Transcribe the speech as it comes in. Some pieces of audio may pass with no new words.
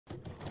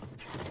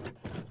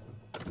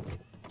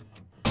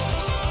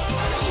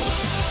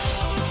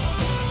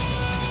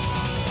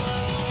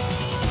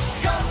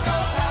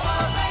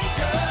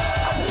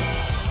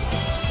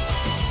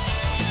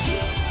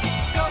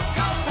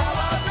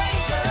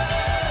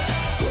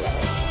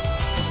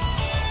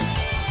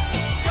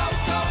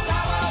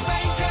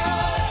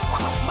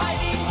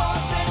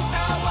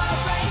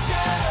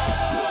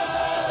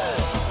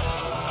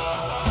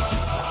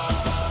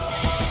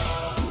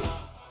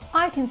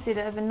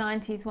consider the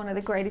 90s one of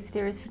the greatest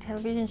eras for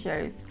television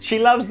shows. She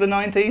loves the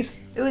 90s.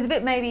 It was a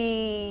bit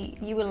maybe,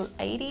 you were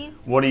 80s?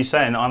 What are you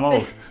saying? I'm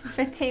old.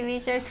 For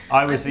TV shows?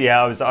 I was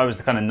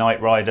the kind of Knight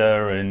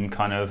Rider and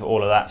kind of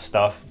all of that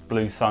stuff,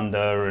 Blue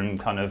Thunder, and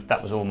kind of,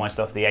 that was all my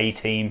stuff, the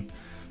A-Team.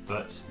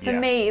 But for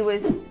me, it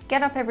was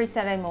get up every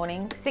Saturday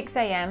morning, 6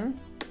 a.m.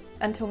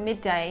 until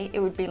midday. It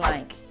would be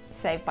like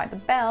Saved by the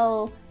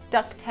Bell,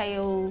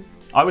 DuckTales.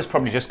 I was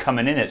probably just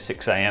coming in at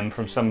 6 a.m.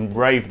 from some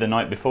rave the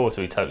night before, to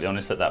be totally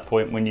honest, at that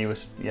point when you were,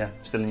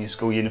 still in your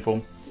school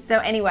uniform. So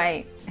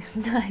anyway,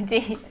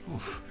 90s.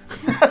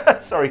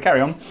 Sorry,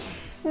 carry on.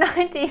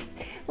 90s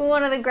were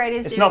one of the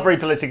greatest It's eras. not very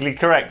politically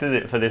correct, is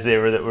it, for this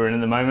era that we're in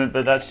at the moment,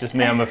 but that's just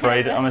me, I'm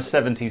afraid. I'm a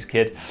 70s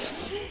kid.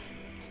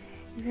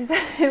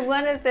 So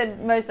one of the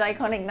most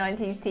iconic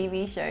 90s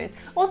TV shows.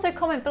 Also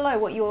comment below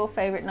what your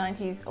favourite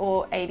 90s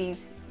or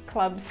 80s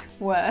clubs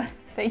were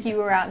that you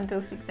were out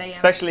until 6 a.m.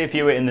 Especially if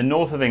you were in the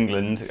north of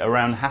England,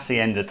 around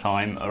Hacienda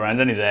time, around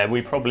any there,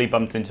 we probably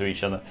bumped into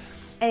each other.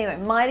 Anyway,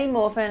 Mighty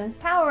Morphin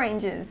Power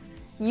Rangers.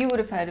 You would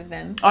have heard of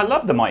them. I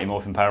love the Mighty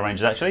Morphin Power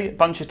Rangers, actually. A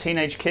bunch of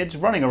teenage kids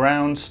running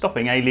around,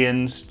 stopping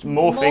aliens,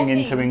 morphing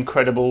into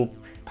incredible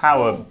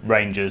Power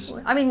Rangers.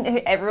 I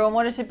mean, everyone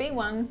wanted to be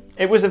one.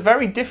 It was a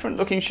very different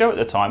looking show at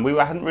the time. We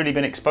hadn't really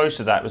been exposed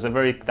to that. It was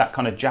that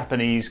kind of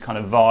Japanese kind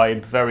of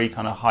vibe, very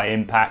kind of high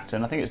impact.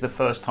 And I think it's the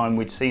first time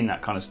we'd seen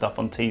that kind of stuff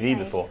on TV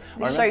before.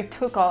 The show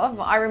took off.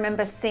 I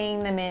remember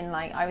seeing them in,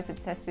 like, I was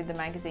obsessed with the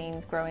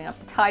magazines growing up.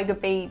 Tiger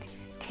Beat,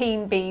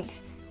 Teen Beat,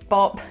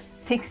 Bop,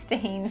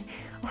 16,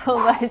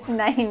 all those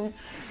names.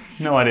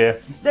 No idea.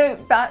 So,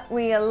 but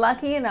we are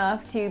lucky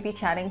enough to be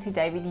chatting to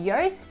David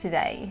Yost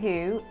today,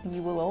 who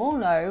you will all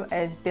know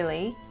as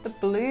Billy, the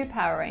Blue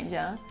Power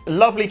Ranger.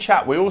 Lovely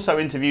chat. We also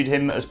interviewed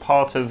him as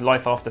part of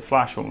Life After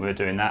Flash when we were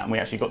doing that, and we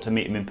actually got to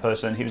meet him in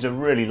person. He was a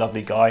really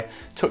lovely guy,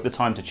 took the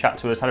time to chat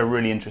to us, had a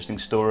really interesting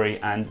story,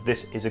 and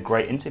this is a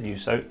great interview,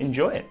 so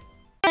enjoy it.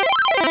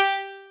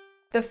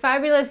 The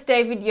fabulous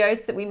David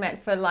Yost that we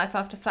met for Life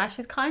After Flash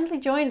has kindly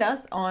joined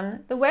us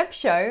on the web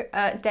show.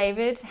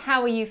 David,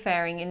 how are you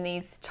faring in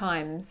these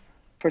times?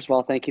 First of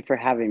all, thank you for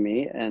having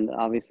me. And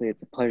obviously,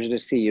 it's a pleasure to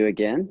see you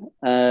again.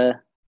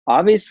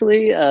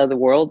 Obviously, the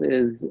world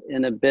is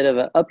in a bit of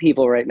an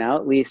upheaval right now,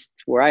 at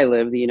least where I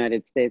live, the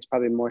United States,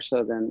 probably more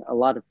so than a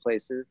lot of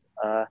places.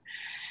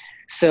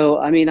 So,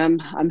 I mean,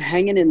 I'm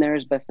hanging in there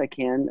as best I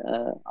can.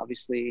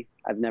 Obviously,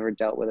 I've never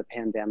dealt with a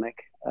pandemic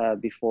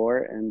before,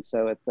 and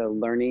so it's a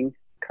learning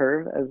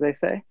curve, as they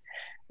say.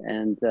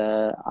 And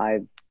I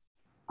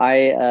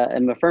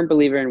am a firm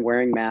believer in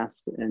wearing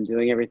masks and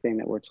doing everything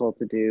that we're told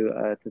to do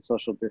to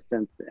social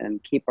distance and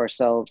keep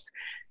ourselves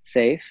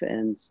safe.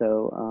 And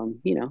so,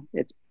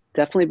 it's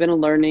definitely been a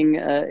learning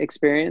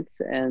experience.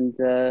 And,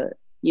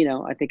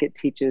 I think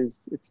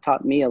it's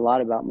taught me a lot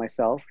about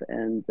myself.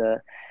 And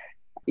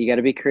you got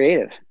to be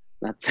creative.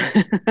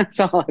 That's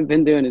all I've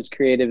been doing, is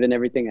creative in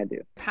everything I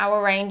do.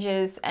 Power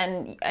Rangers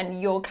and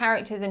your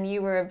characters and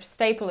you were a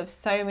staple of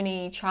so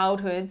many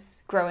childhoods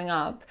growing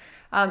up.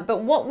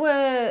 But what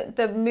were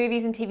the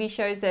movies and TV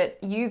shows that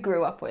you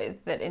grew up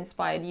with that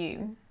inspired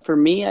you? For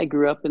me, I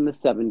grew up in the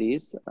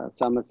 70s,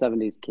 so I'm a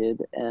 70s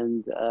kid,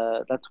 and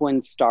that's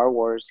when Star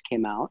Wars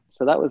came out.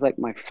 So that was like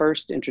my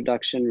first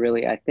introduction,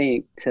 really, I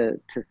think, to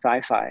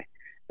sci-fi.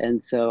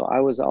 And so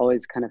I was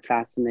always kind of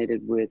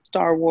fascinated with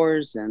Star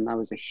Wars, and I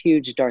was a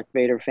huge Darth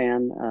Vader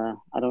fan.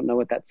 I don't know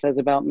what that says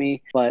about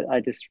me, but I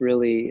just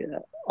really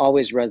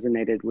always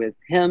resonated with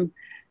him.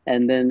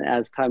 And then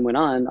as time went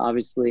on,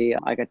 obviously,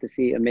 I got to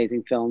see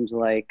amazing films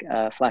like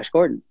Flash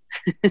Gordon.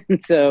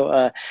 And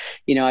so,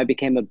 I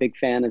became a big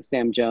fan of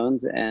Sam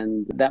Jones,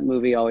 and that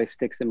movie always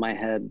sticks in my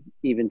head,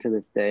 even to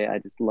this day. I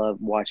just love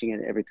watching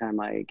it every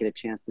time I get a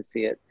chance to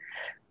see it.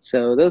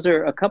 So those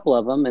are a couple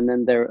of them. And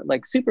then they're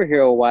like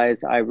superhero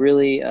wise, I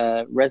really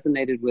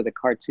resonated with a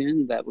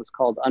cartoon that was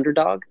called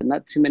Underdog. And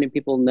not too many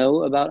people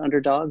know about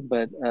Underdog,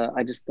 but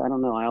I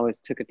don't know. I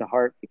always took it to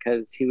heart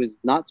because he was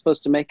not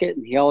supposed to make it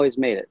and he always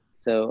made it.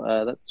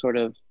 So that's sort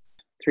of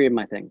three of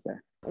my things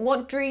there.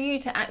 What drew you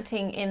to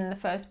acting in the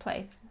first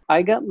place?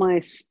 I got my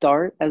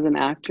start as an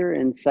actor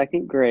in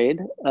second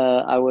grade.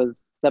 I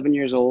was 7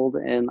 years old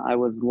and I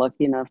was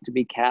lucky enough to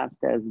be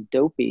cast as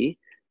Dopey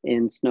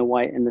in Snow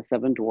White and the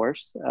Seven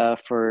Dwarfs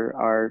for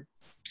our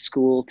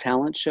school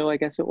talent show, I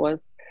guess it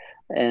was.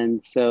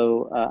 And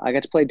so I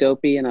got to play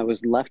Dopey, and I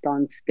was left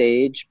on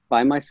stage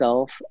by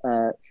myself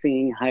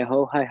singing Hi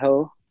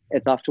Ho,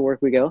 It's Off to Work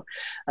We Go.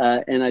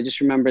 And I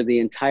just remember the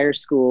entire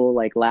school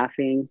like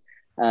laughing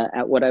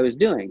at what I was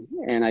doing.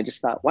 And I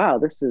just thought, wow,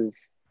 this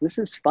is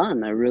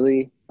fun. I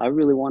really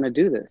want to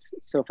do this.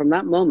 So from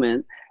that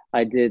moment,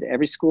 I did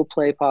every school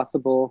play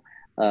possible.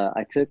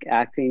 I took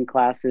acting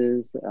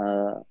classes.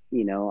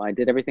 I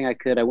did everything I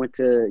could. I went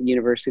to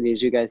university,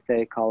 as you guys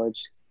say,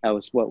 college. That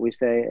was what we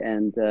say.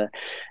 And,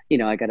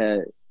 I got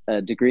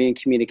a degree in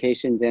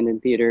communications and in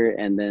theater,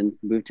 and then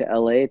moved to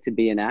LA to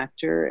be an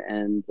actor.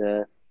 And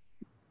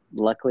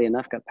luckily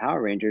enough, got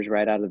Power Rangers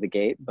right out of the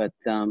gate. But,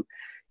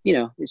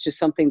 it's just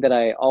something that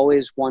I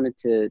always wanted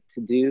to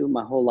do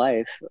my whole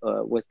life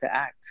was to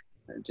act.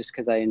 just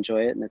because I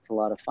enjoy it and it's a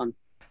lot of fun.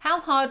 How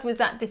hard was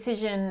that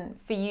decision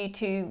for you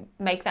to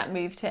make that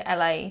move to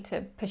LA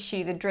to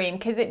pursue the dream?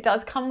 Because it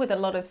does come with a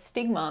lot of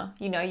stigma.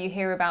 You know, you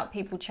hear about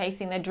people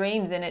chasing their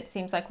dreams, and it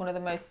seems like one of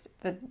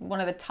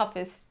the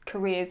toughest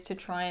careers to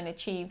try and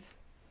achieve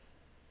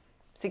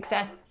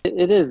success.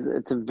 It is.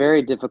 It's a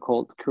very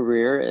difficult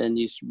career, and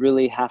you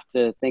really have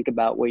to think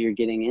about what you're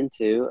getting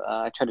into.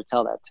 I try to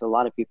tell that to a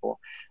lot of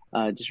people.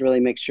 Just really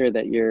make sure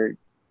that you're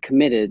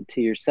committed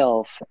to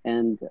yourself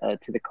and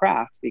to the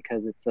craft,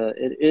 because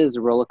it is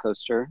a roller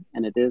coaster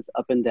and it is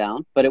up and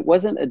down. But it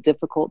wasn't a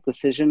difficult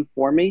decision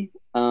for me.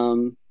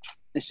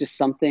 It's just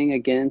something,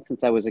 again,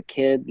 since I was a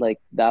kid, like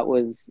that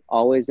was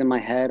always in my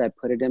head. I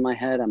put it in my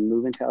head. I'm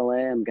moving to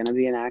LA. I'm going to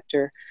be an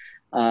actor.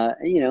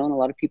 And a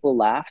lot of people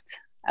laughed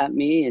at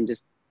me and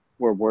just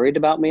were worried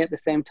about me at the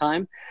same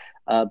time.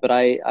 But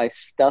I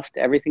stuffed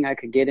everything I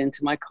could get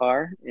into my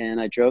car and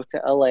I drove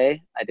to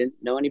LA. I didn't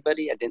know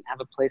anybody. I didn't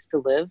have a place to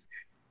live.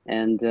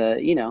 And,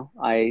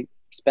 I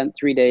spent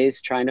 3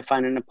 days trying to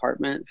find an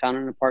apartment, found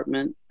an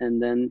apartment,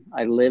 and then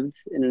I lived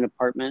in an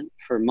apartment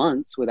for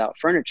months without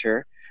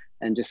furniture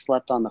and just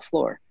slept on the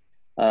floor.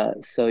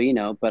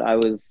 But I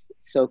was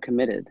so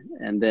committed.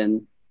 And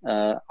then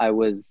I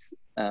was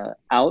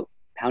out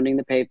pounding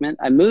the pavement.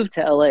 I moved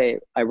to LA,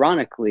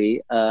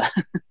 ironically,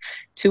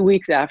 2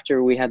 weeks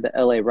after we had the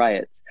LA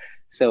riots.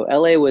 So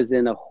LA was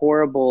in a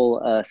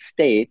horrible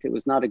state. It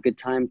was not a good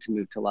time to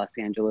move to Los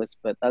Angeles,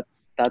 but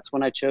that's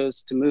when I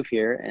chose to move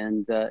here,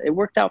 and it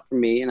worked out for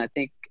me. And I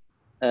think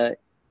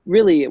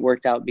really it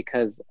worked out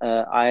because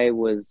I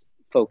was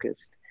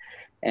focused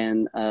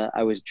and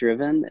I was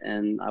driven,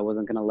 and I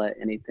wasn't going to let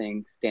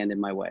anything stand in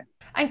my way.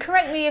 And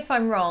correct me if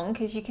I'm wrong,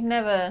 because you can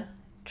never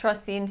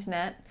trust the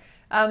internet.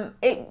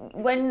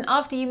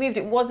 After you moved,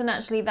 it wasn't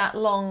actually that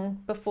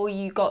long before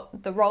you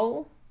got the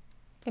role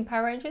in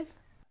Power Rangers?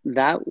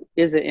 That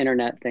is an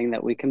internet thing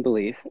that we can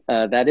believe.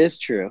 That is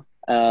true.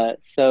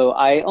 So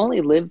I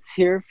only lived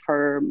here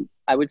for,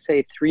 I would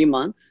say, 3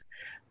 months.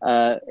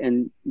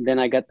 And then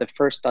I got the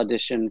first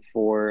audition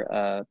for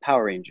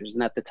Power Rangers.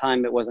 And at the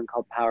time, it wasn't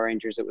called Power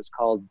Rangers. It was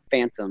called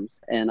Phantoms.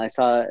 And I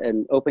saw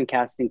an open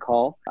casting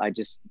call. I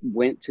just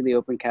went to the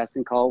open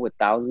casting call with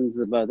thousands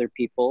of other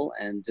people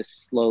and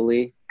just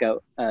slowly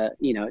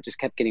it just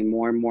kept getting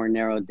more and more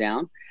narrowed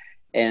down.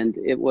 And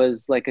it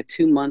was like a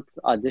 2-month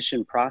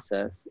audition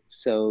process.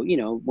 So,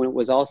 when it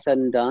was all said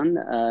and done,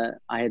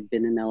 I had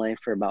been in LA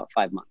for about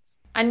 5 months.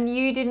 And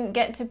you didn't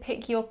get to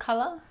pick your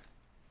color?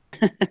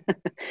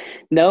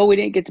 No, we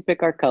didn't get to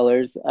pick our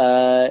colors.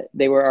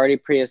 They were already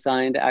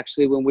pre-assigned.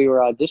 Actually, when we were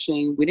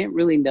auditioning, we didn't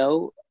really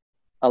know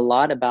a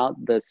lot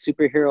about the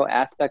superhero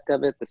aspect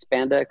of it, the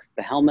spandex,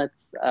 the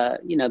helmets.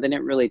 They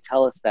didn't really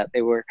tell us that.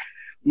 They were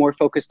more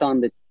focused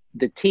on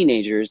the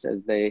teenagers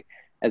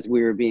as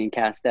we were being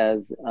cast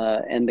as,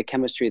 and the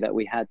chemistry that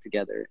we had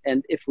together.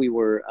 And if we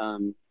were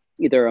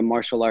either a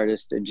martial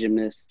artist, a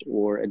gymnast,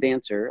 or a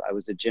dancer. I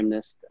was a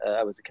gymnast.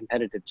 I was a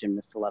competitive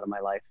gymnast a lot of my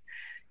life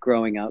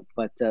growing up.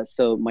 But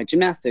so my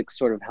gymnastics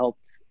sort of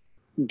helped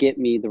get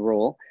me the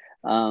role.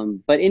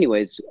 But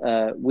anyways,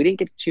 we didn't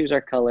get to choose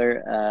our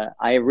color.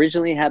 I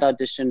originally had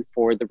auditioned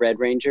for the Red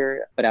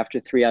Ranger, but after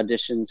 3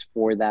 auditions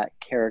for that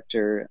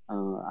character,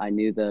 I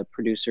knew the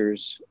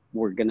producers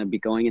were going to be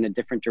going in a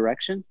different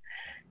direction.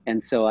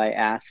 And so I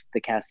asked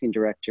the casting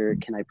director,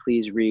 can I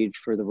please read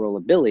for the role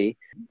of Billy?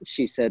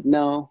 She said,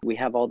 no, we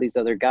have all these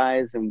other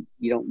guys and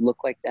you don't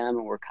look like them,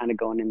 and we're kind of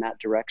going in that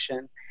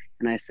direction.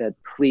 And I said,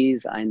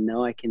 please, I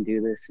know I can do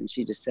this. And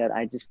she just said,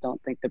 I just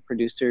don't think the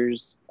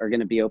producers are going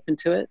to be open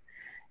to it.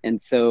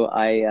 And so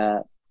I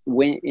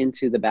went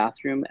into the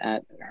bathroom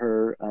at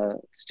her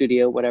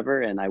studio,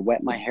 whatever, and I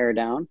wet my hair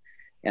down.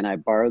 And I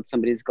borrowed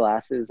somebody's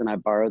glasses and I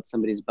borrowed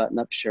somebody's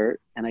button-up shirt.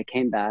 And I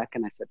came back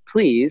and I said,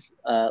 please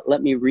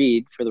let me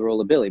read for the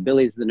role of Billy.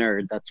 Billy's the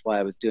nerd. That's why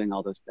I was doing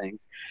all those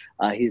things.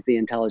 He's the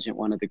intelligent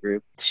one of the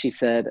group. She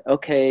said,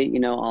 okay,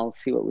 I'll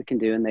see what we can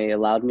do. And they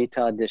allowed me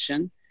to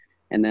audition.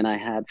 And then I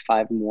had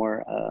 5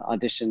 more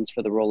auditions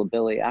for the role of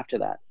Billy after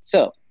that.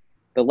 So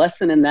the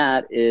lesson in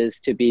that is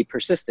to be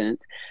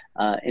persistent.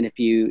 And if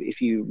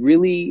you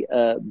really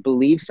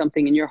believe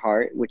something in your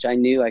heart, which I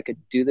knew I could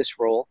do this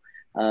role,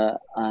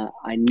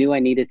 I knew I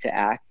needed to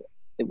act.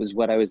 It was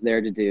what I was there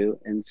to do.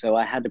 And so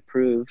I had to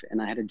prove, and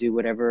I had to do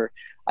whatever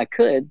I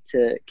could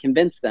to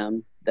convince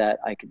them that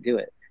I could do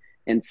it.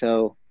 And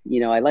so,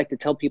 I like to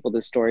tell people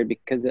this story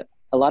because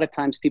a lot of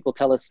times people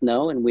tell us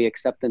no and we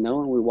accept the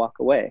no and we walk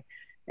away.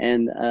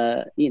 And,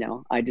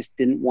 I just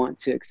didn't want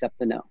to accept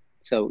the no.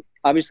 So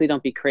obviously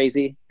don't be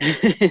crazy.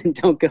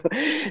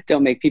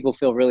 don't make people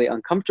feel really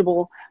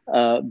uncomfortable.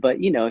 But,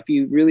 if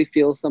you really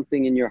feel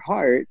something in your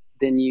heart,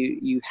 then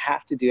you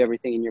have to do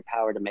everything in your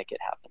power to make it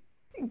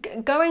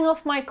happen. Going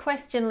off my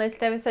question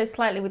list ever so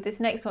slightly with this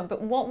next one,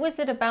 but what was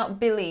it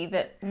about Billy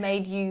that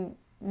made you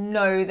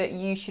know that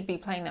you should be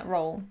playing that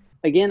role?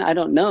 Again, I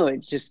don't know. It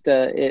just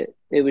it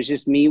was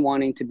just me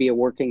wanting to be a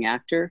working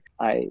actor.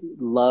 I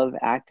love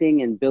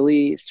acting, and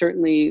Billy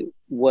certainly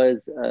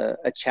was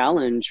a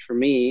challenge for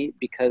me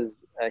because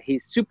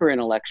he's super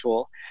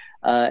intellectual.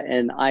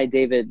 And I,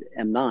 David,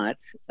 am not.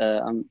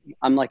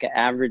 I'm like an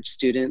average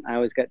student. I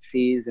always got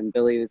C's, and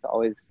Billy was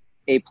always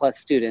A+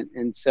 student.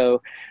 And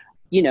so,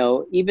 you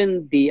know,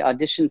 even the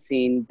audition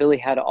scene, Billy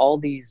had all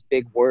these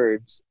big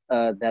words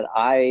that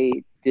I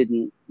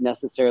didn't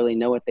necessarily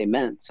know what they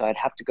meant. So I'd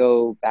have to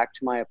go back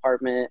to my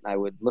apartment, and I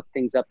would look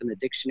things up in the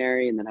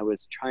dictionary, and then I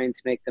was trying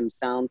to make them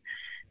sound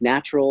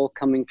natural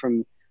coming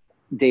from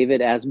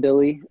David as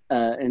Billy.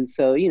 And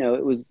so, you know,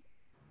 it was,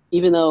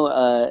 even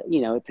though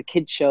you know, it's a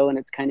kid show and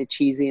it's kind of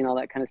cheesy and all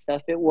that kind of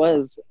stuff, it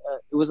was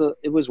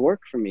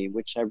work for me,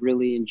 which I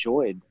really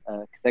enjoyed,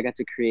 because I got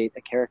to create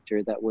a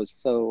character that was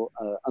so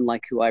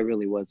unlike who I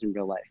really was in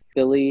real life.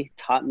 Billy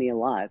taught me a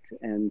lot,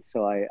 and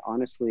so I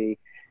honestly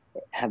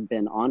have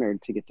been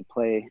honored to get to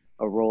play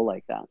a role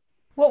like that.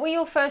 What were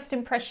your first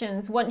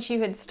impressions once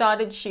you had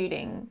started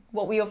shooting?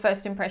 What were your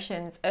first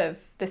impressions of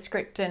the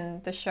script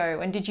and the show?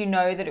 And did you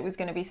know that it was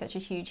going to be such a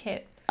huge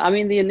hit? I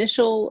mean, the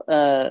initial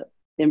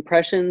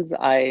impressions,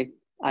 I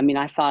mean,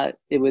 I thought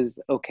it was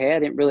okay. I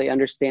didn't really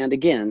understand.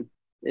 Again,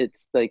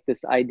 it's like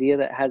this idea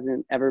that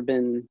hasn't ever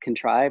been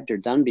contrived or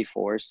done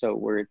before. So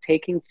we're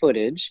taking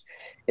footage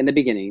in the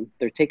beginning.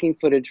 They're taking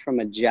footage from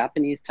a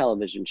Japanese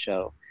television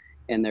show,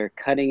 and they're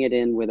cutting it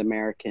in with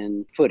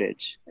American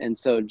footage. And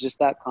so just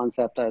that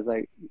concept, I was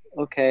like,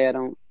 okay, I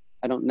don't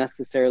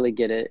necessarily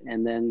get it.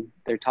 And then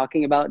they're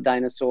talking about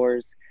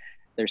dinosaurs.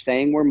 They're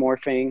saying we're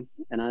morphing.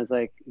 And I was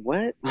like,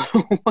 what?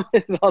 What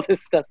does all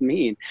this stuff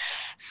mean?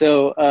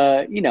 So,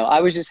 you know, I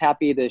was just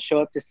happy to show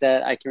up to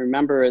set. I can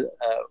remember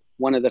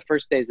one of the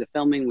first days of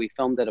filming, we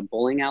filmed at a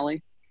bowling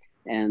alley.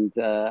 And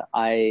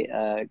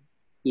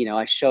you know,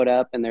 I showed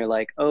up, and they're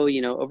like, oh, you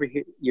know, over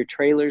here, your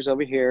trailer's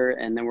over here,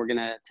 and then we're going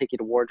to take you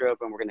to wardrobe,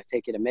 and we're going to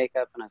take you to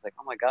makeup. And I was like,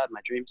 oh my God, my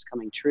dream's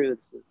coming true.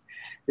 This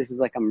is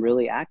like, I'm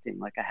really acting.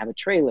 Like, I have a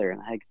trailer,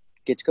 and I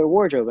get to go to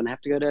wardrobe, and I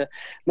have to go to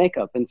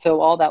makeup. And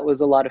so all that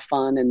was a lot of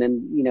fun. And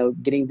then, you know,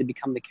 getting to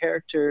become the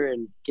character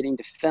and getting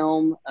to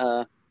film,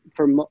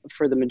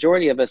 for the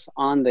majority of us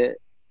on the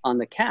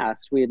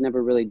cast, we had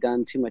never really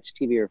done too much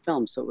TV or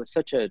film. So it was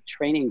such a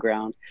training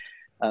ground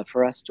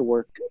for us to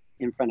work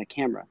in front of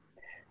camera.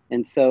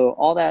 And so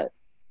all that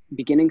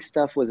beginning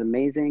stuff was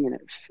amazing, and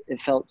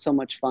it felt so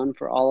much fun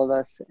for all of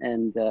us.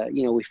 And,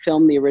 you know, we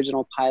filmed the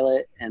original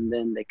pilot, and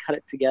then they cut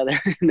it together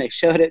and they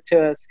showed it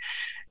to us,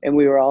 and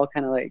we were all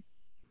kind of like,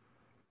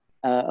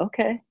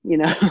 okay, you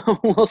know,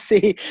 we'll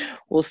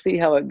see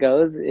how it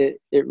goes.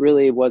 It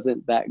really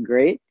wasn't that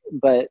great,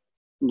 but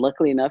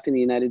luckily enough, in the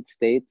United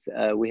States,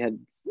 we had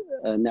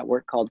a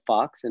network called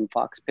Fox, and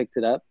Fox picked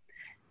it up.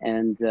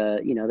 And,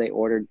 you know, they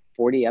ordered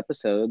 40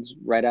 episodes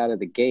right out of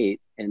the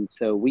gate. And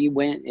so we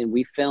went and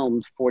we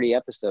filmed 40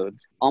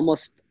 episodes.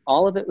 Almost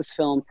all of it was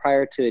filmed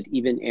prior to it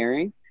even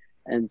airing.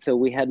 And so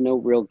we had no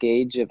real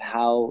gauge of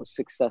how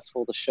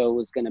successful the show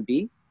was going to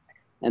be.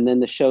 And then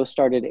the show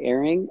started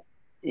airing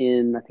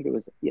I think it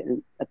was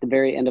at the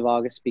very end of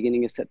August,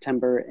 beginning of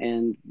September.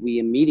 And we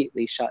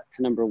immediately shot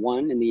to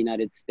 #1 in the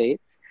United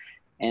States.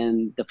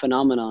 And the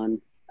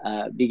phenomenon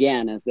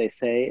began, as they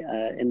say,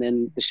 and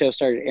then the show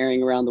started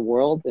airing around the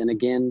world, and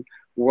again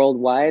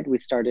worldwide we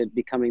started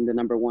becoming the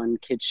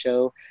 #1 kids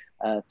show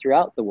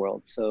throughout the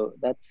world. So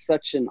that's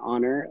such an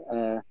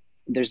honor.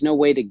 There's no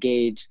way to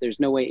gauge, there's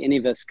no way any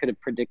of us could have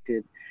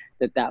predicted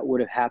that would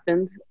have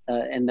happened,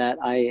 and that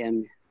I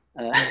am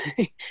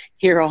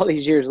here all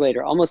these years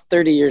later, almost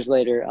 30 years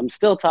later. I'm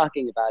still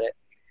talking about it.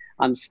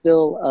 I'm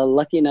still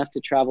lucky enough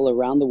to travel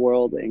around the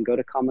world and go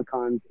to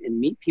Comic-Cons and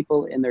meet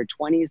people in their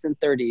 20s and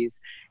 30s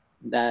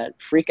that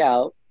freak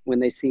out when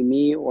they see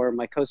me or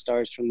my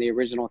co-stars from the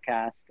original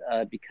cast,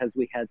 because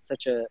we had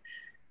such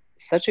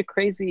a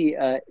crazy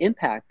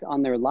impact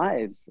on their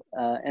lives.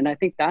 And I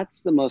think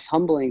that's the most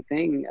humbling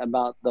thing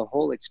about the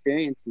whole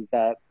experience, is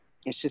that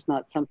it's just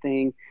not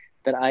something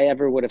that I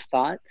ever would have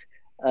thought,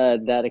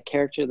 that a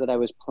character that I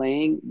was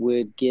playing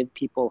would give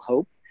people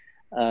hope.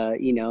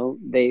 You know,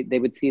 they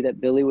would see that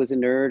Billy was a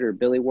nerd, or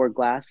Billy wore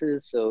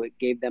glasses, so it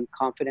gave them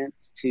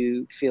confidence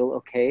to feel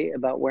okay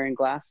about wearing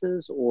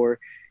glasses. Or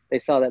they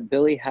saw that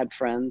Billy had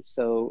friends,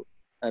 so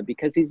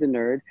because he's a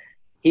nerd,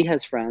 he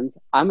has friends.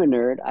 I'm a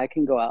nerd, I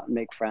can go out and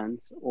make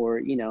friends. Or,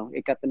 you know,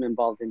 it got them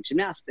involved in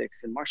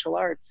gymnastics and martial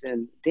arts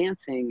and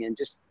dancing, and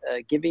just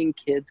giving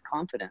kids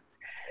confidence.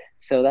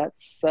 So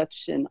that's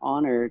such an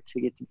honor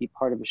to get to be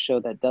part of a show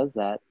that does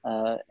that,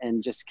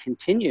 and just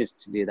continues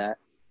to do that.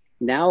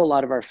 Now a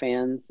lot of our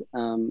fans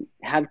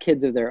have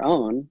kids of their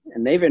own,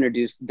 and they've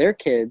introduced their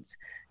kids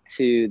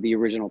to the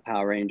original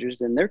Power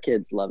Rangers, and their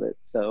kids love it.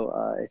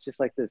 So it's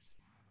just like this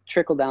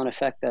trickle-down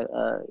effect that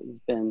has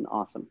been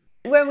awesome.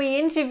 When we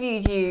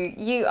interviewed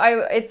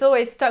it's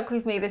always stuck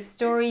with me, the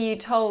story you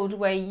told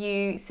where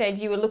you said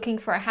you were looking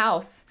for a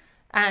house,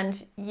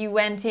 and you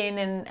went in,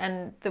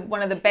 and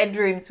one of the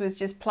bedrooms was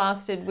just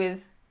plastered with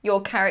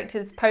your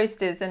character's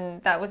posters,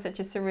 and that was such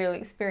a surreal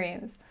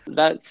experience.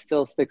 That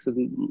still sticks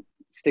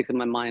in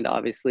my mind,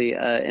 obviously.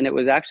 And it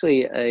was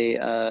actually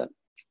a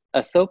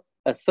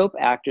soap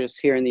actress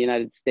here in the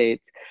United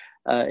States.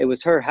 it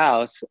was her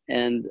house,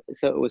 and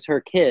so it was her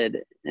kid,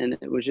 and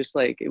it was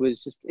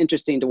just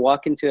interesting to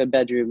walk into a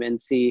bedroom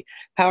and see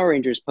Power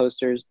Rangers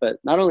posters, but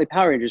not only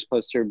Power Rangers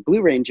poster,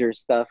 Blue Ranger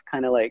stuff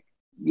kind of like,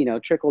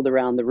 trickled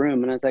around the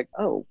room, and I was like,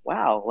 oh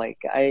wow, like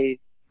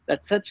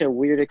that's such a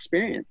weird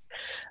experience,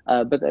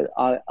 but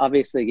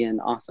obviously, again,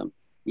 awesome.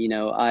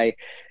 I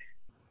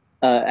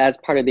as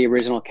part of the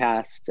original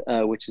cast,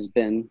 which has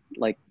been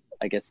like,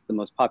 I guess, the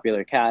most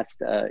popular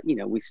cast,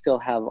 we still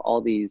have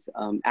all these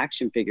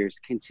action figures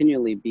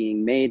continually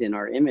being made in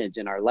our image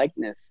and our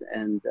likeness,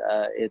 and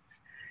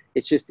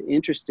it's just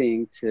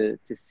interesting to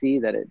see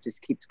that it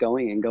just keeps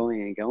going and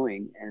going and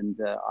going. And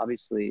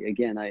obviously,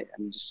 again,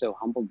 I'm just so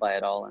humbled by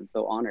it all and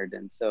so honored.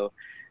 And so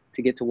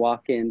to get to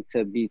walk in,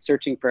 to be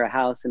searching for a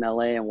house in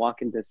LA and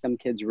walk into some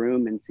kid's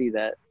room and see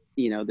that,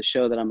 the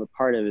show that I'm a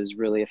part of is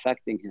really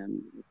affecting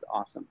him is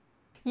awesome.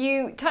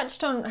 You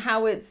touched on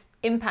how it's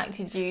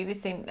impacted you,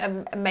 this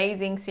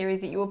amazing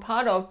series that you were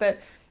part of, but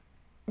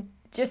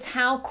just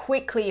how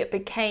quickly it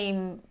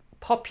became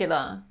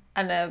popular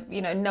and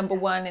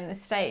 #1 in the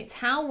States.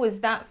 How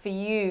was that for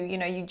you?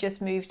 You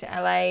just moved to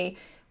LA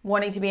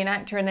wanting to be an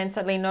actor, and then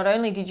suddenly not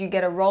only did you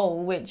get a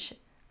role, which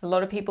a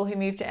lot of people who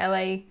move to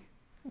LA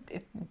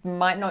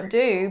might not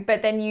do,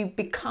 but then you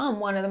become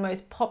one of the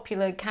most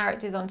popular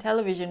characters on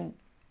television,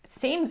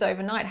 seems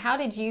overnight. How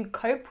did you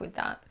cope with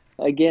that?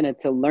 Again,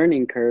 it's a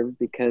learning curve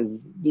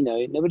because,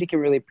 nobody can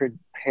really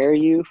prepare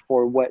you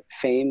for what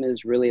fame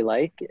is really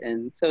like.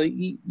 And so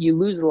you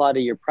lose a lot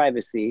of your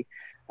privacy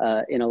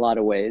in a lot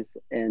of ways.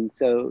 And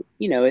so,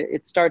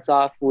 it starts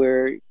off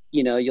where,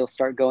 you'll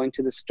start going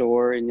to the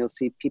store and you'll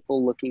see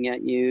people looking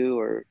at you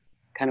or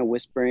kind of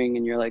whispering,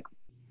 and you're like,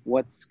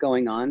 what's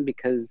going on?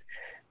 Because,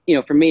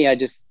 for me, I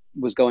just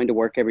was going to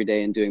work every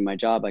day and doing my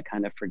job. I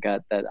kind of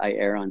forgot that I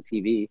air on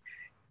TV.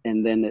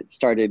 And then it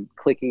started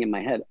clicking in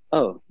my head.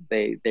 Oh,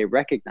 they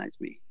recognize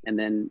me. And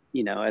then,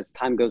 as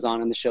time goes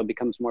on and the show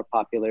becomes more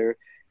popular,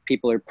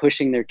 people are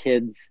pushing their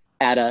kids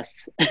at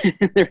us.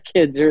 Their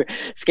kids are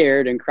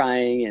scared and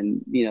crying,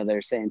 and,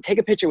 they're saying, take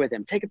a picture with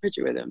him,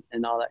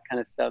 and all that kind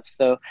of stuff.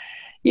 So,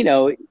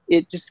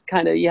 it just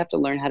kind of, you have to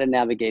learn how to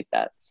navigate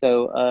that.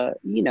 So,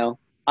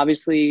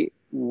 obviously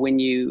when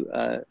you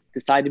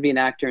decide to be an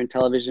actor in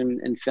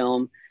television and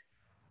film,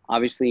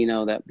 obviously,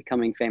 that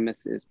becoming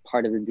famous is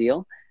part of the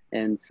deal.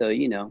 And so,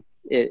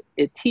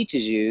 it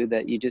teaches you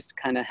that you just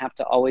kind of have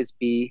to always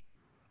be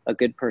a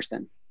good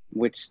person,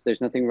 which there's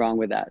nothing wrong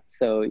with that.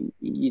 So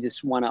you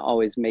just want to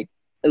always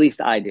at least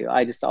I do.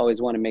 I just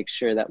always want to make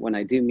sure that when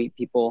I do meet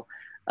people,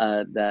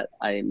 that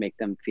I make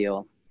them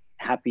feel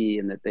happy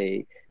and that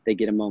they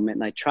get a moment.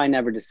 And I try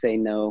never to say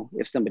no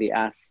if somebody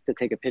asks to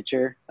take a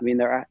picture. I mean,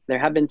 there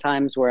have been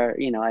times where,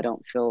 I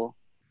don't feel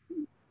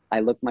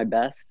I look my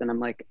best, and I'm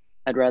like,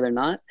 I'd rather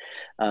not,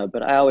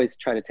 but I always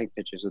try to take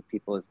pictures with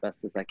people as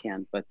best as I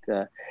can. But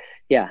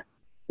yeah,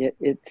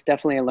 it's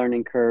definitely a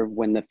learning curve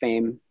when the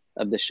fame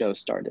of the show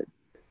started.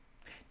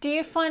 Do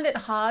you find it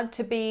hard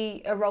to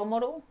be a role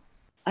model?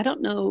 I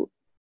don't know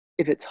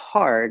if it's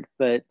hard,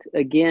 but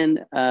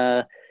again,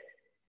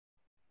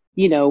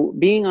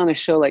 being on a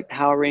show like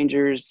Power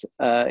Rangers,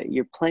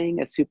 you're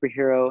playing a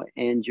superhero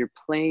and you're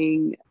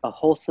playing a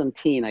wholesome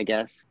teen, I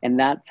guess, and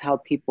that's how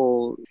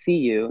people see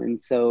you.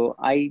 And so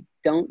I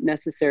don't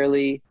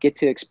necessarily get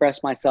to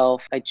express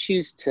myself. I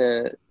choose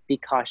to be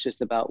cautious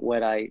about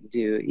what I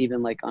do,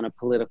 even like on a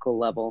political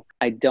level.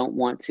 I don't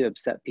want to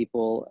upset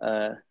people.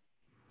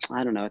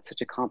 I don't know, it's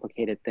such a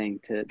complicated thing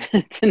to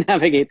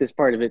navigate this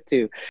part of it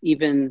too.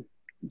 Even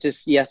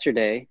just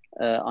yesterday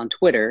on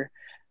Twitter,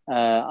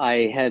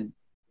 they had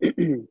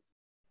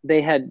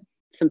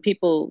some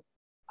people,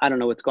 I don't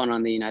know what's going on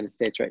in the United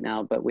States right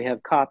now, but we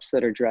have cops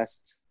that are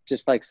dressed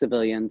just like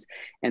civilians,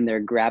 and they're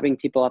grabbing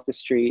people off the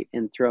street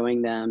and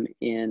throwing them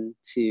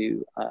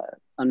into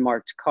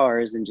unmarked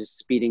cars and just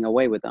speeding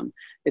away with them.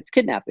 It's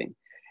kidnapping.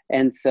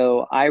 And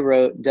so I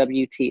wrote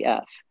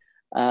WTF,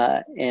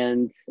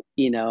 and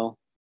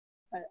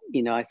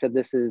I said,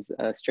 this is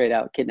straight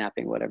out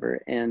kidnapping,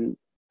 whatever. And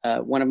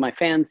one of my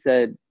fans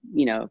said,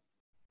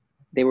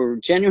 they were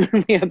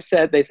genuinely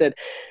upset. They said,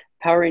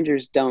 Power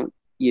Rangers don't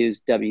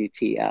use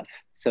WTF.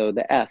 So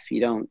the F,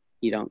 you don't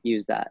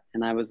use that.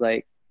 And I was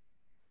like,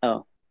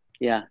 oh,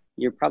 yeah,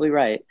 you're probably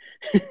right.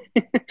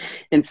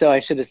 And so I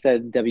should have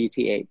said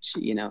WTH,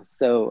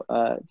 so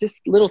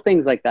just little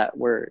things like that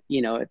where,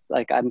 it's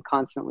like I'm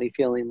constantly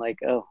feeling like,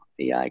 oh,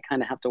 yeah, I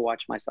kind of have to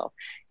watch myself.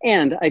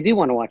 And I do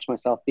want to watch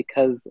myself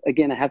because,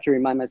 again, I have to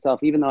remind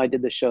myself, even though I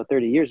did this show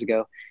 30 years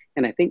ago,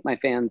 and I think my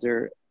fans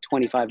are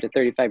 25 to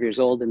 35 years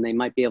old and they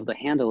might be able to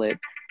handle it.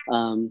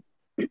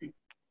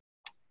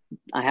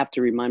 I have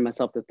to remind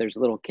myself that there's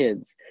little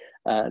kids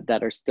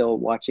that are still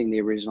watching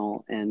the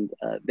original, and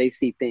they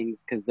see things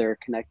because they're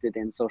connected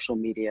in social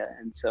media.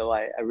 And so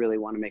I really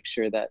want to make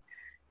sure that,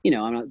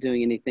 I'm not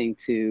doing anything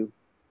to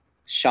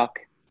shock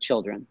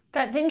children.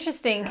 That's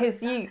interesting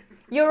because you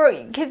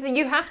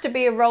have to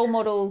be a role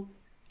model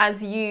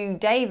as you,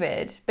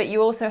 David, but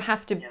you also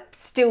have to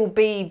still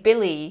be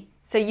Billy.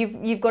 So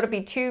you've got to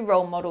be two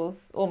role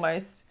models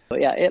almost.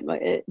 But yeah,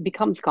 it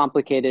becomes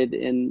complicated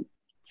in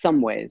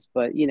some ways,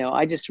 but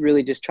I just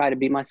really just try to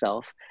be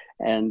myself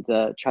and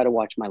try to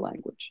watch my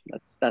language.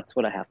 That's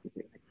what I have to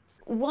do.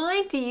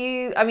 Why do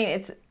you, I mean,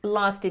 it's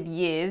lasted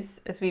years,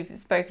 as we've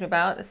spoken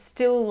about,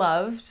 still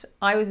loved.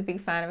 I was a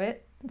big fan of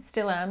it,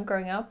 still am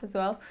growing up as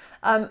well.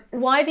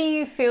 Why do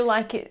you feel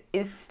like it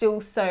is still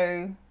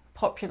so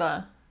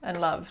popular and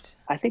loved?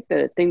 I think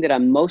the thing that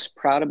I'm most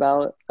proud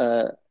about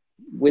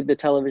with the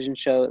television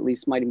show, at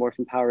least Mighty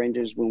Morphin Power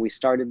Rangers, when we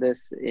started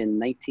this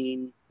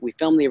we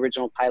filmed the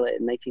original pilot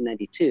in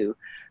 1992.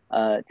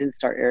 It didn't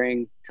start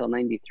airing till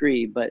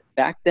 93, but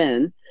back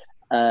then,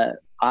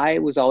 I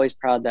was always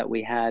proud that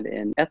we had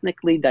an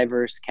ethnically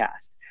diverse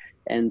cast.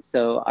 And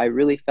so I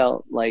really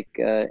felt like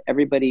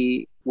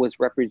everybody was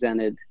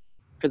represented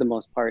for the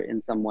most part in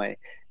some way.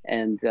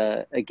 And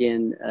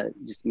again,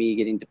 just me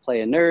getting to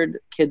play a nerd,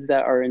 kids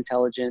that are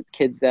intelligent,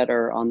 kids that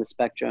are on the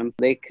spectrum,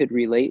 they could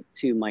relate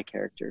to my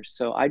characters.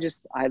 So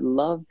I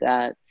love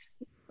that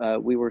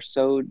we were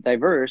so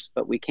diverse,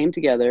 but we came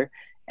together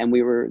and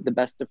we were the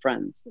best of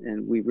friends.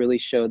 And we really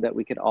showed that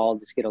we could all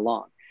just get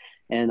along.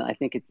 And I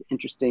think it's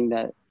interesting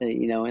that,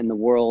 in the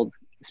world,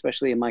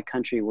 especially in my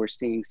country, we're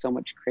seeing so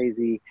much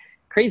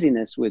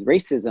craziness with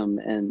racism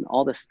and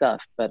all this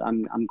stuff. But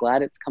I'm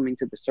glad it's coming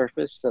to the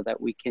surface so that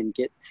we can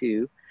get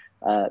to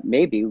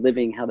maybe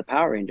living how the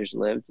Power Rangers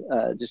lived,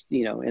 just,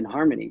 in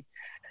harmony.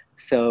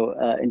 So,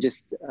 and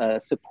just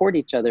support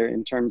each other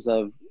in terms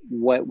of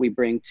what we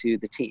bring to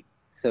the team.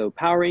 So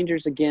Power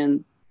Rangers,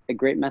 again, a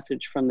great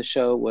message from the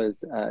show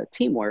was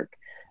teamwork.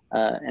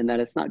 And that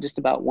it's not just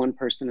about one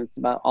person, it's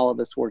about all of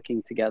us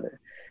working together.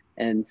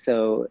 And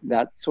so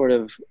that's sort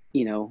of,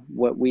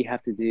 what we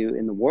have to do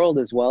in the world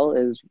as well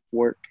as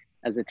work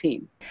as a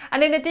team.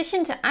 And in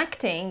addition to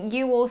acting,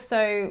 you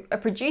also are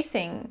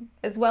producing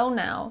as well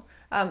now.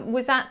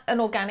 Was that an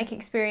organic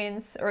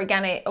experience or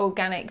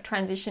organic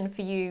transition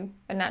for you,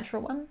 a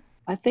natural one?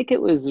 I think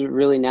it was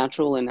really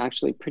natural and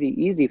actually pretty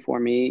easy for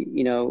me.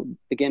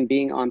 Again,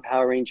 being on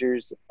Power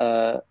Rangers,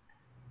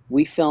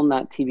 we filmed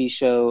that TV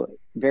show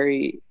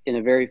in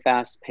a very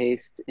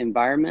fast-paced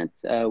environment.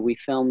 We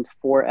filmed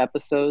 4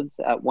 episodes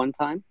at one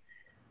time.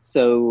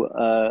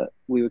 So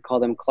we would call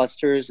them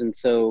clusters. And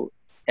so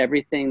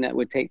everything that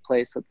would take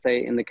place, let's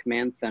say in the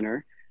command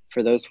center,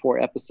 for those 4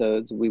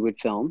 episodes, we would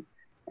film.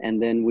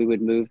 And then we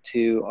would move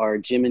to our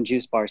gym and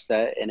juice bar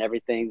set, and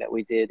everything that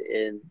we did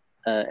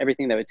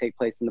everything that would take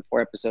place in the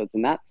 4 episodes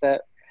in that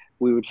set,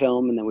 we would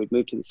film, and then we'd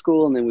move to the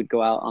school, and then we'd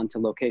go out onto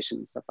location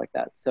and stuff like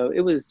that. So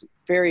it was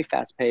very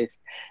fast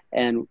paced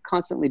and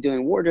constantly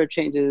doing wardrobe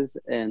changes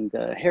and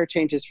hair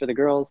changes for the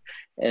girls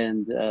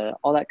and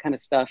all that kind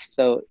of stuff.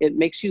 So it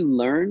makes you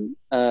learn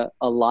a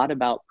lot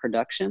about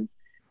production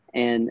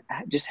and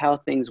just how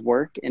things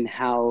work and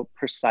how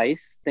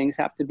precise things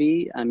have to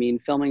be. I mean,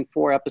 filming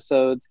 4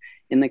 episodes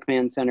in the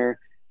command center,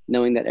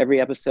 knowing that every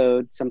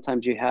episode,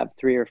 sometimes you have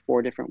 3 or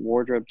 4 different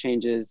wardrobe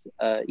changes,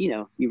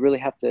 you really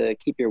have to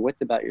keep your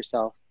wits about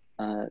yourself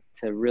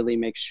to really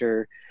make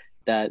sure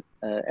that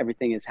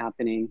everything is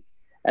happening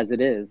as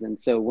it is. And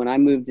so when I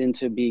moved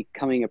into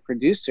becoming a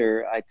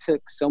producer, I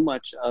took so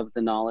much of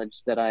the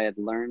knowledge that I had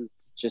learned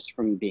just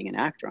from being an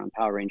actor on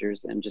Power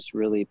Rangers and just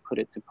really put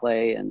it to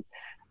play. And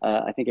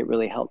I think it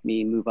really helped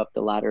me move up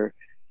the ladder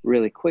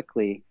really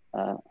quickly.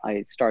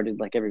 I started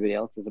like everybody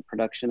else as a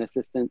production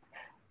assistant,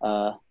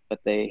 but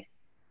they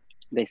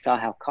saw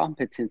how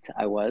competent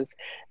I was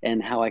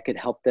and how I could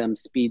help them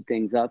speed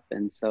things up.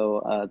 And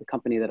so the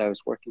company that I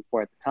was working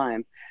for at the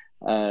time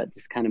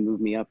just kind of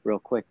moved me up real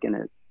quick, and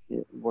it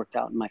worked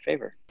out in my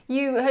favor.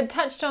 You had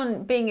touched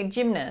on being a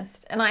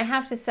gymnast, and I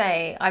have to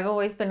say I've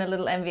always been a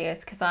little envious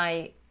because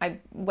I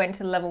went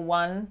to level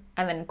 1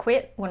 and then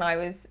quit when I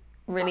was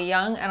really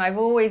young, and I've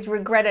always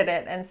regretted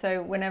it. And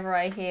so whenever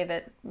I hear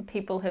that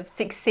people have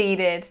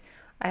succeeded,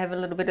 I have a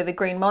little bit of the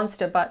green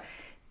monster. But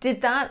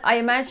I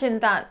imagine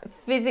that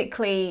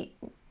physically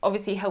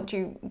obviously helped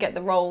you get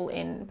the role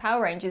in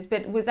Power Rangers,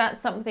 but was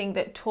that something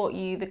that taught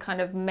you the kind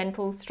of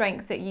mental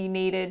strength that you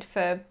needed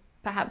for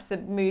perhaps the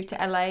move to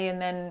LA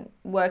and then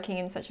working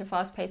in such a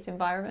fast-paced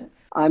environment?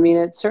 I mean,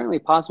 it's certainly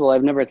possible.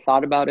 I've never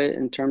thought about it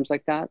in terms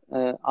like that.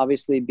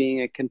 Obviously,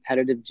 being a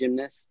competitive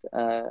gymnast,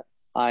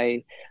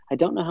 I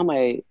don't know how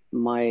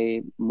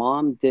my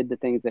mom did the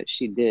things that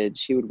she did.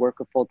 She would work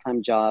a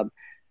full-time job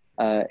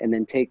and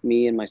then take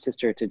me and my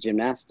sister to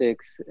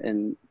gymnastics,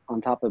 and on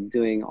top of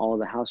doing all of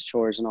the house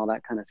chores and all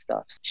that kind of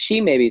stuff.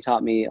 She maybe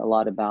taught me a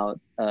lot about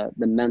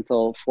the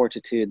mental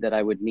fortitude that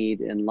I would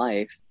need in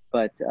life.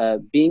 But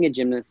being a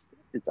gymnast,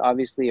 it's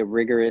obviously a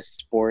rigorous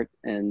sport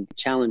and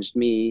challenged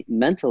me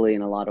mentally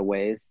in a lot of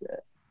ways.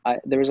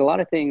 There was a lot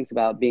of things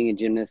about being a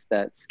gymnast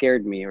that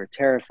scared me or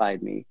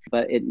terrified me,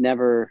 but it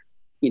never,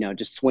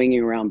 just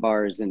swinging around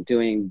bars and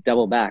doing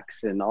double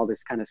backs and all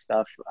this kind of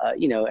stuff.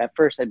 At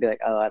first I'd be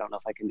like, oh, I don't know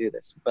if I can do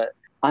this, but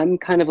I'm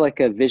kind of like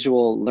a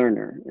visual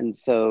learner. And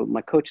so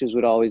my coaches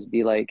would always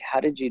be like, how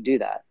did you do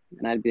that?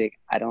 And I'd be like,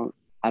 I don't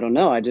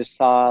know. I just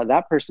saw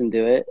that person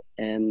do it,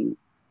 and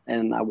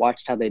I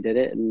watched how they did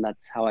it, and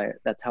that's how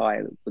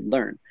I would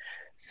learn.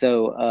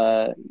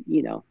 So,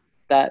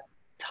 that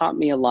taught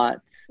me a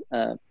lot,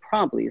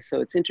 probably.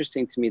 So it's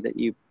interesting to me that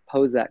you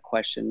pose that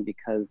question,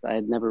 because I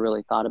had never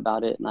really thought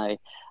about it. And I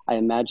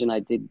imagine I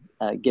did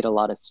get a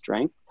lot of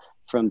strength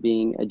from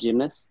being a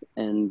gymnast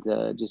and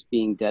just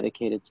being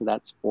dedicated to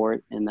that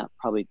sport. And that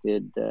probably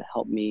did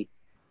help me,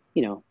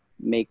 you know,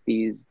 make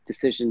these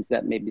decisions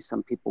that maybe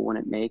some people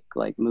wouldn't make,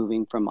 like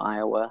moving from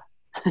Iowa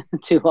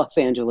to Los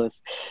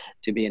Angeles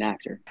to be an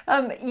actor.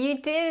 You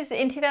did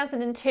in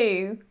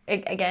 2002,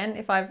 again,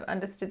 if I've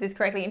understood this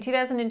correctly, in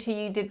 2002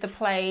 you did the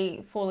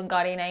play Fallen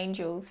Guardian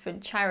Angels for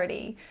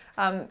charity.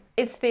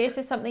 Is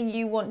theatre something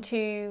you want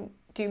to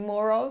do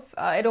more of?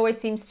 It always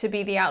seems to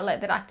be the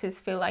outlet that actors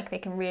feel like they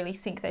can really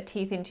sink their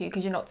teeth into,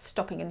 because you're not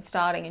stopping and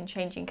starting and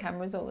changing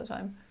cameras all the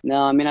time.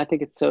 No, I mean, I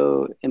think it's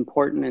so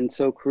important and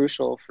so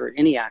crucial for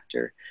any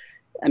actor.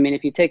 I mean,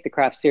 if you take the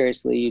craft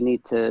seriously, you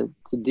need to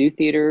do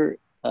theater.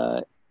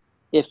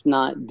 If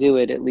not do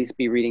it, at least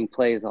be reading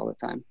plays all the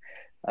time,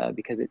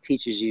 because it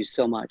teaches you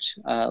so much.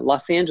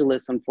 Los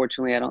Angeles,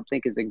 unfortunately, I don't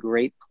think is a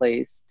great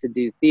place to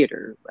do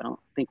theater. I don't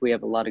think we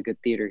have a lot of good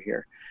theater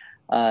here.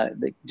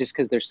 Just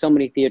because there's so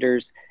many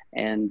theaters,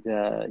 and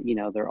you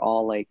know, they're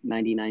all like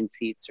 99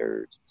 seats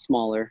or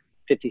smaller,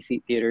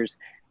 50-seat theaters,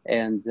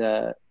 and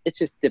it's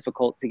just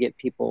difficult to get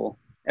people.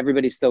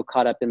 Everybody's so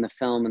caught up in the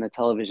film and the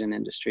television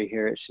industry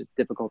here. It's just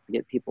difficult to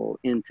get people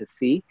in to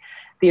see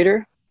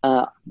theater.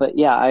 But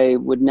yeah, I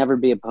would never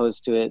be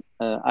opposed to it.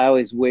 I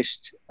always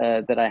wished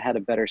that I had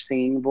a better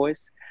singing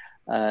voice,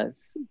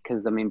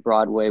 because I mean,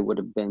 Broadway would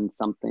have been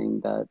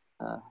something that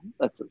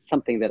that's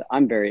something that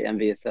I'm very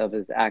envious of,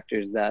 is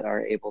actors that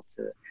are able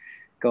to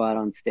go out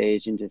on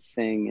stage and just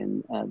sing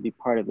and be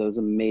part of those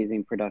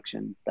amazing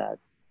productions. That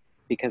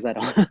because I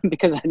don't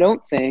because I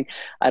don't sing,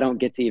 I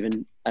don't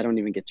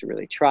even get to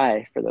really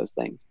try for those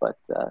things. But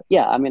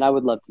yeah, I mean, I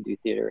would love to do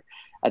theater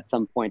at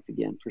some point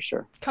again, for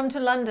sure. Come to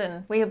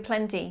London, we have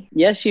plenty.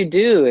 Yes, you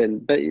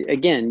do. But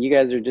again, you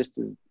guys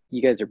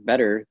are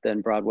better than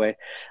Broadway.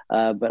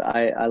 But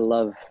I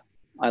love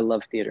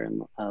theater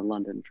in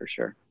London, for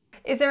sure.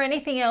 Is there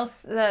anything else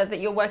that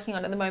you're working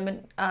on at the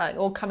moment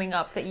or coming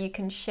up that you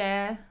can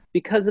share?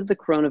 Because of the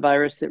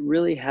coronavirus, it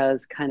really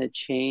has kind of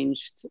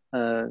changed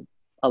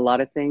a lot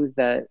of things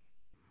that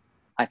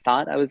I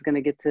thought I was going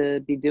to get to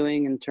be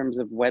doing in terms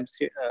of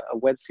a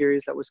web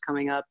series that was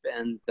coming up.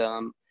 And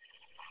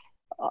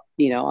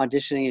you know,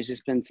 auditioning has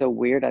just been so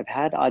weird. I've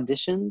had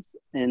auditions,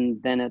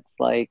 and then it's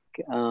like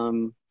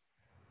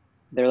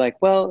they're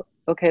like, well,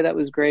 okay, that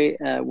was great.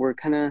 We're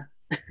kind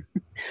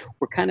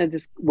of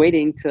just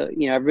waiting to,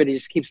 you know, everybody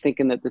just keeps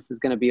thinking that this is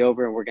going to be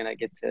over and we're going to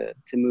get to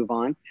move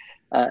on.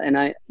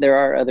 And there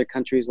are other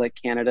countries like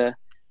Canada,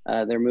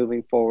 they're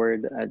moving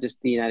forward.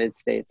 Just the United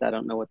States, I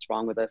don't know what's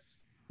wrong with us.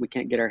 We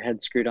can't get our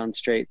heads screwed on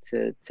straight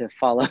to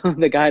follow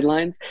the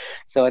guidelines.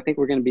 So I think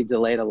we're going to be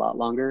delayed a lot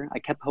longer. I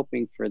kept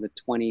hoping for the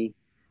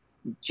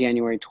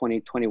January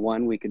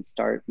 2021, we could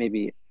start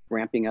maybe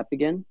ramping up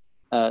again.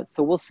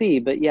 So we'll see.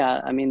 But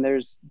yeah, I mean,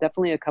 there's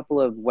definitely a couple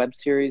of web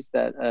series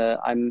that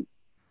I'm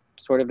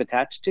sort of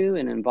attached to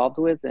and involved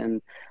with,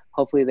 and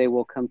hopefully they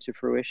will come to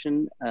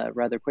fruition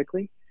rather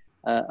quickly.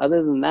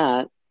 Other than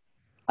that,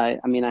 I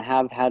mean, I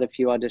have had a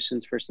few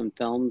auditions for some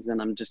films,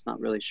 and I'm just not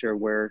really sure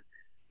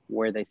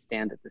where they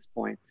stand at this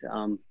point.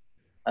 And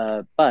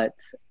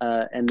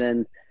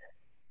then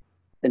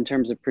in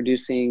terms of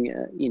producing,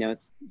 you know,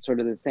 it's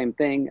sort of the same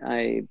thing.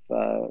 I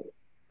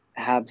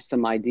have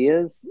some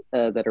ideas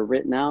that are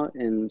written out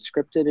and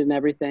scripted and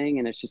everything,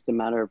 and it's just a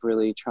matter of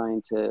really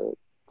trying to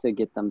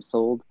get them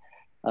sold,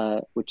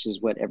 which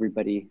is what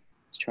everybody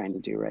is trying to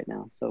do right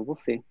now. So we'll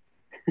see.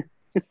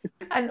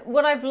 And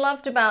what I've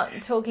loved about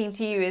talking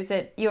to you is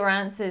that your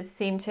answers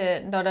seem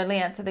to not only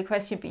answer the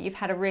question, but you've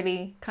had a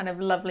really kind of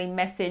lovely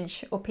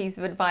message or piece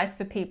of advice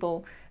for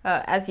people,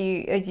 as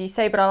you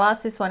say. But I'll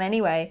ask this one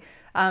anyway.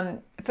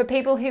 For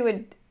people who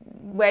would,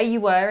 where you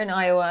were in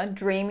Iowa,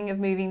 dreaming of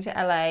moving to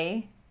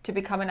LA to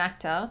become an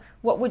actor,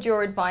 what would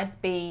your advice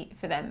be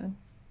for them?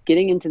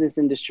 Getting into this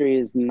industry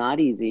is not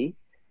easy.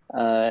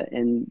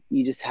 And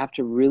you just have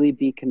to really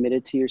be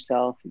committed to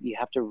yourself. You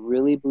have to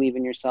really believe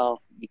in yourself.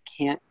 You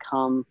can't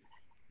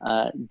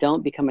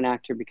don't become an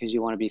actor because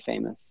you want to be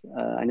famous.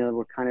 I know that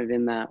we're kind of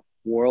in that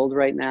world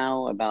right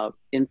now about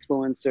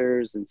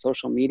influencers and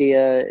social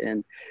media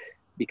and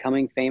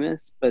becoming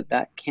famous, but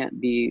that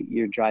can't be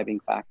your driving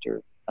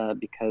factor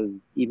because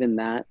even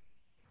that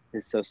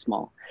is so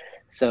small.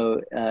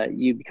 So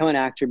you become an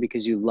actor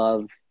because you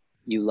love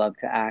to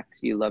act,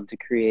 you love to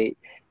create,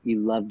 you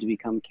love to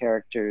become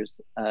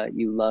characters,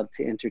 you love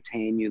to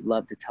entertain, you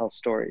love to tell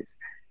stories.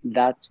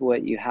 That's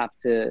what you have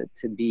to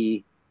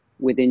be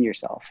within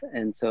yourself.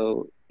 And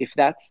so if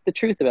that's the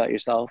truth about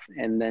yourself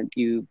and then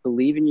you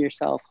believe in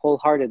yourself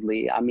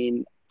wholeheartedly, I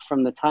mean,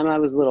 from the time I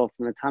was little,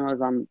 from the time I was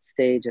on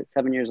stage at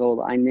 7 years old,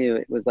 I knew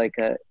it was like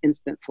an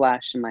instant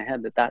flash in my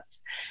head that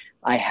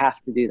I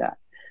have to do that.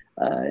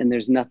 And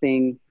there's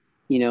nothing,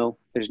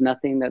 there's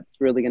nothing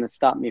that's really going to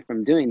stop me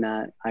from doing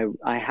that.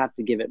 I have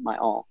to give it my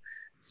all.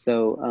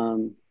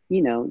 So,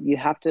 you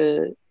have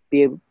to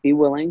be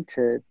willing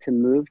to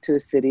move to a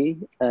city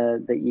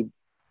that you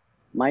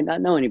might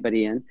not know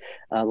anybody in.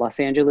 Los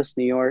Angeles,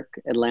 New York,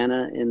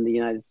 Atlanta in the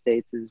United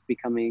States is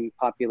becoming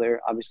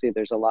popular. Obviously,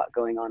 there's a lot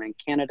going on in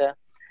Canada.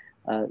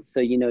 So,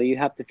 you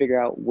have to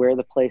figure out where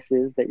the place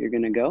is that you're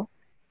going to go,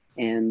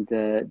 and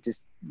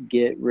just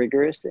get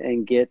rigorous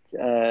and get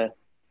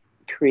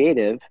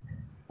creative.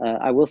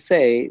 I will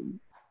say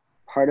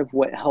part of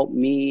what helped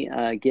me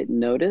get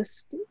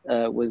noticed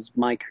was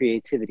my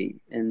creativity.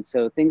 And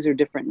so things are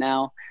different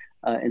now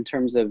in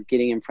terms of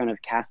getting in front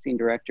of casting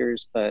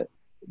directors. But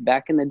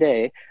back in the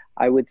day,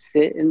 I would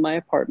sit in my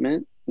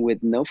apartment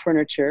with no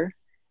furniture.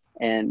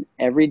 And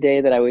every day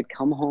that I would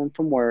come home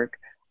from work,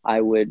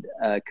 I would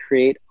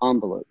create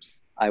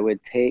envelopes. I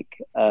would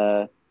take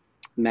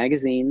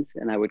magazines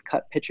and I would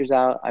cut pictures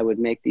out. I would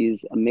make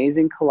these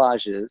amazing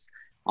collages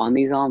on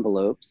these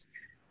envelopes,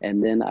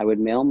 and then I would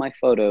mail my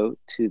photo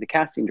to the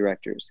casting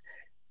directors,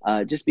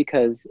 just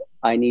because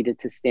I needed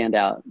to stand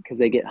out, because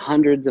they get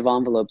hundreds of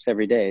envelopes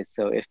every day.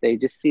 So if they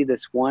just see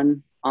this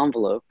one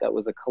envelope that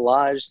was a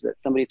collage that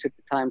somebody took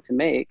the time to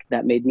make,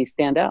 that made me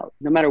stand out.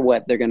 No matter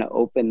what, they're going to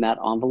open that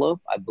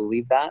envelope. I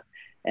believe that.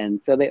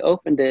 And so they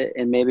opened it,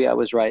 and maybe I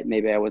was right,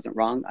 maybe I wasn't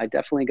wrong. I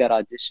definitely got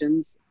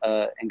auditions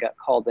and got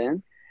called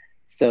in.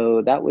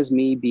 So that was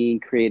me being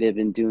creative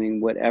and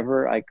doing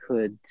whatever I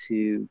could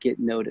to get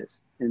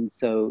noticed. And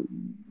so,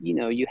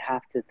 you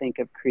have to think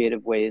of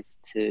creative ways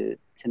to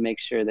make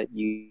sure that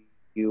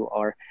you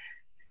are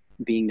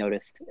being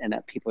noticed and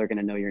that people are going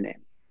to know your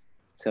name.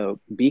 So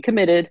be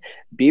committed,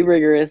 be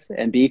rigorous,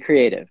 and be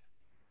creative.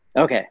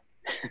 Okay.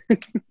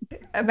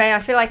 May,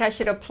 I feel like I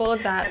should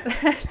applaud that.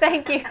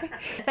 Thank you.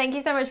 Thank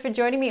you so much for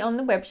joining me on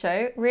the web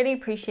show. Really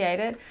appreciate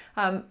it.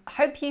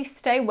 Hope you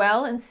stay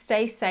well and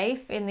stay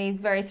safe in these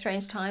very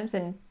strange times,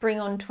 and bring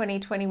on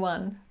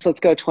 2021.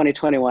 Let's go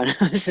 2021.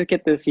 Let's just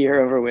get this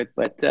year over with.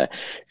 But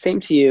same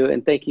to you,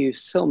 and thank you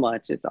so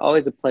much. It's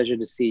always a pleasure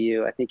to see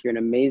you. I think you're an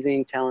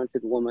amazing,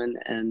 talented woman,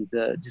 and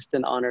just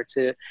an honor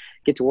to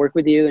get to work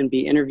with you and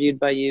be interviewed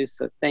by you.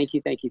 So thank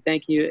you, thank you,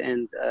 thank you.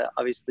 And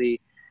obviously,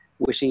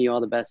 wishing you all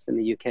the best in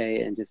the UK,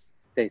 and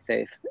just stay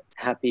safe,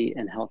 happy,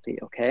 and healthy,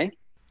 okay?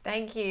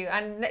 Thank you.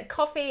 And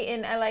coffee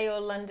in LA or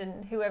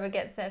London, whoever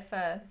gets there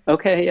first.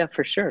 Okay, yeah,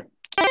 for sure.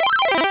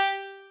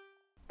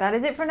 That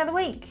is it for another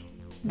week.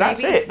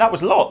 That's it. That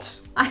was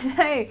lots. I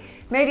know.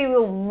 Maybe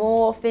we'll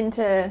morph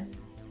into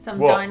some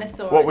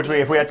dinosaur. What would we,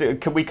 if we had to,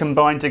 could we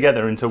combine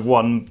together into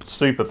one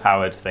super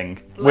powered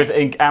thing? We'll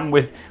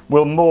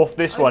morph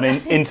this one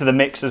into the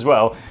mix as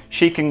well.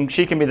 She can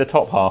be the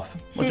top half.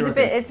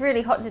 It's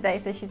really hot today,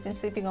 so she's been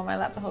sleeping on my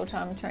lap the whole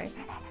time. I'm trying.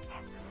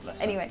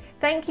 Anyway,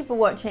 thank you for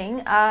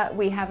watching.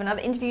 We have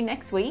another interview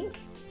next week.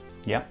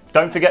 Yeah.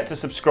 Don't forget to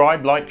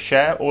subscribe, like,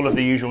 share, all of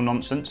the usual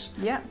nonsense.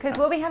 Yeah, because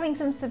we'll be having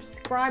some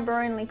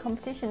subscriber-only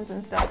competitions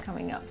and stuff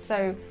coming up.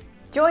 So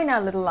join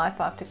our little Life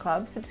After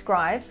Club,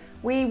 subscribe.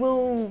 We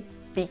will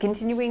be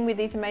continuing with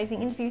these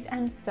amazing interviews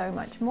and so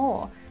much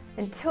more.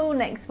 Until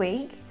next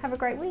week, have a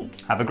great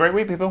week. Have a great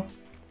week, people.